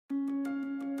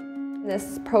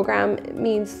This program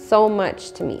means so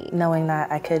much to me. Knowing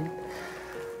that I could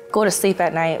go to sleep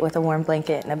at night with a warm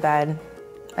blanket in a bed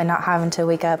and not having to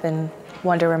wake up and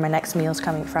wonder where my next meal's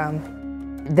coming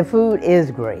from. The food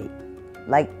is great,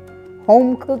 like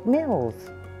home-cooked meals.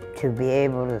 To be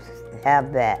able to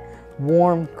have that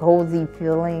warm, cozy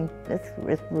feeling, it's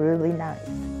really nice.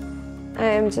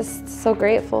 I'm just so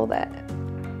grateful that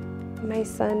my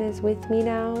son is with me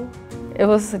now. It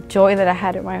was a joy that I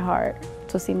had in my heart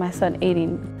to see my son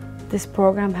eating. This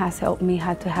program has helped me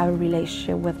how to have a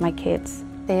relationship with my kids.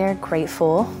 They are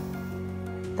grateful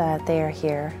that they are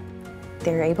here.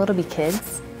 They're able to be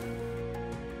kids.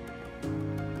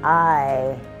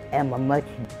 I am a much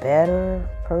better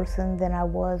person than I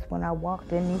was when I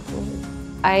walked in these doors.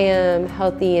 I am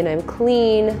healthy and I'm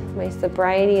clean. My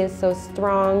sobriety is so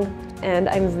strong, and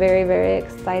I'm very, very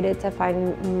excited to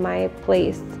find my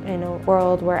place in a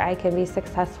world where I can be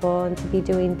successful and to be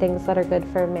doing things that are good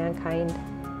for mankind.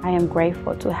 I am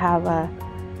grateful to have a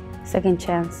second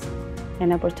chance,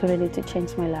 an opportunity to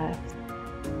change my life.